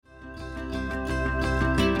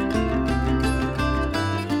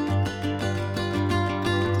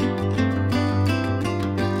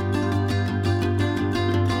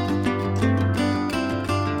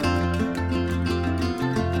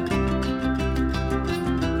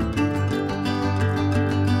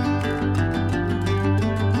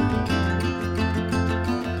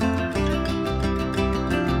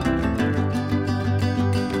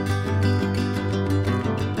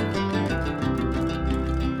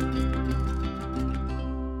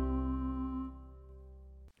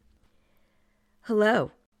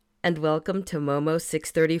Hello, and welcome to Momo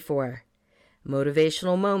 634,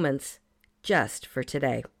 Motivational Moments just for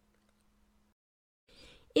today.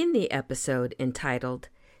 In the episode entitled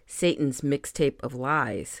Satan's Mixtape of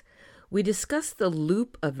Lies, we discuss the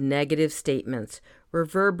loop of negative statements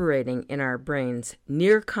reverberating in our brains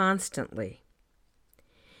near constantly.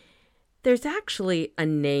 There's actually a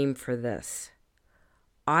name for this: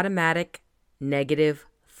 automatic negative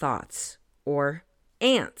thoughts, or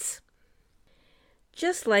ants.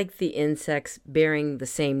 Just like the insects bearing the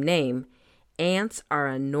same name, ants are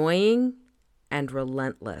annoying and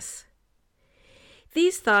relentless.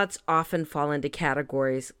 These thoughts often fall into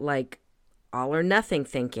categories like all or nothing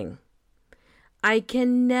thinking. I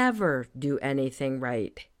can never do anything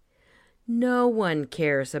right. No one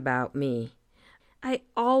cares about me. I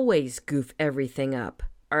always goof everything up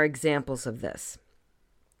are examples of this.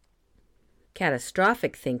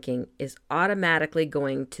 Catastrophic thinking is automatically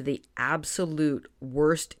going to the absolute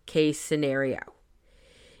worst case scenario.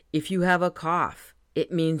 If you have a cough,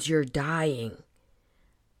 it means you're dying.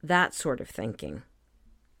 That sort of thinking.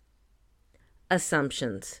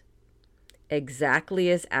 Assumptions.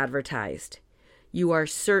 Exactly as advertised. You are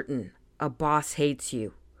certain a boss hates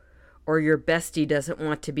you, or your bestie doesn't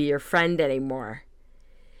want to be your friend anymore.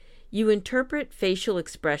 You interpret facial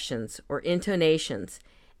expressions or intonations,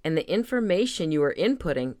 and the information you are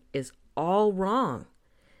inputting is all wrong,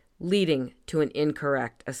 leading to an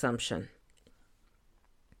incorrect assumption.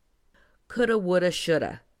 Coulda, woulda,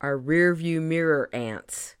 shoulda are rearview mirror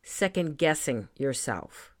ants, second-guessing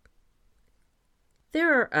yourself.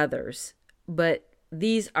 There are others, but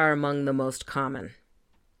these are among the most common.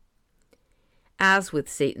 As with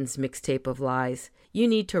Satan's mixtape of lies, you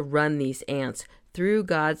need to run these ants through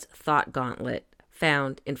God's thought gauntlet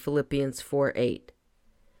found in Philippians 4:8.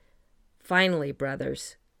 Finally,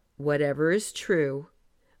 brothers, whatever is true,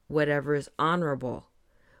 whatever is honorable,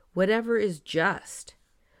 whatever is just,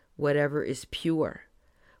 whatever is pure,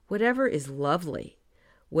 whatever is lovely,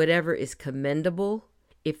 whatever is commendable,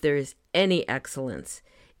 if there is any excellence,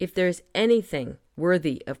 if there is anything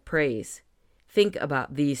worthy of praise, think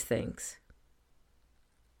about these things.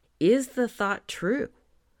 Is the thought true?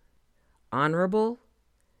 Honorable,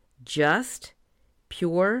 just,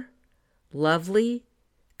 pure, lovely,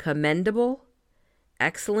 commendable,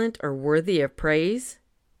 excellent, or worthy of praise?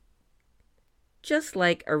 Just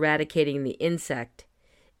like eradicating the insect,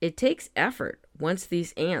 it takes effort once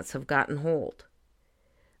these ants have gotten hold.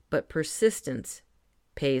 But persistence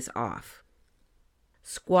pays off.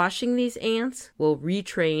 Squashing these ants will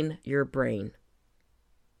retrain your brain.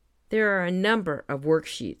 There are a number of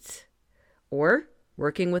worksheets, or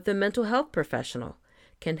working with a mental health professional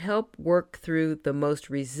can help work through the most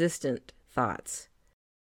resistant thoughts.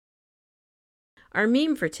 Our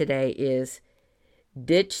meme for today is,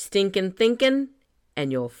 ditch stinkin' thinkin'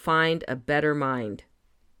 and you'll find a better mind.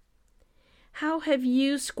 How have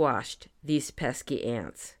you squashed these pesky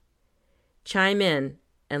ants? Chime in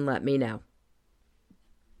and let me know.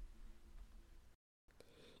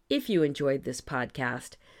 If you enjoyed this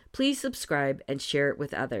podcast, please subscribe and share it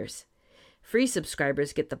with others. Free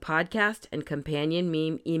subscribers get the podcast and companion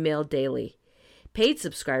meme emailed daily. Paid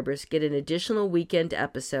subscribers get an additional weekend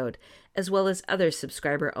episode, as well as other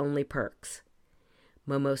subscriber-only perks.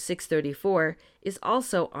 Momo 634 is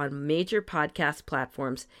also on major podcast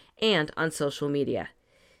platforms and on social media.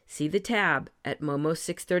 See the tab at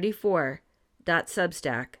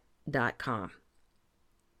momo634.substack.com.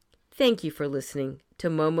 Thank you for listening to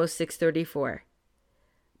Momo 634,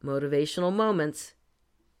 Motivational Moments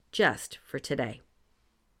just for today.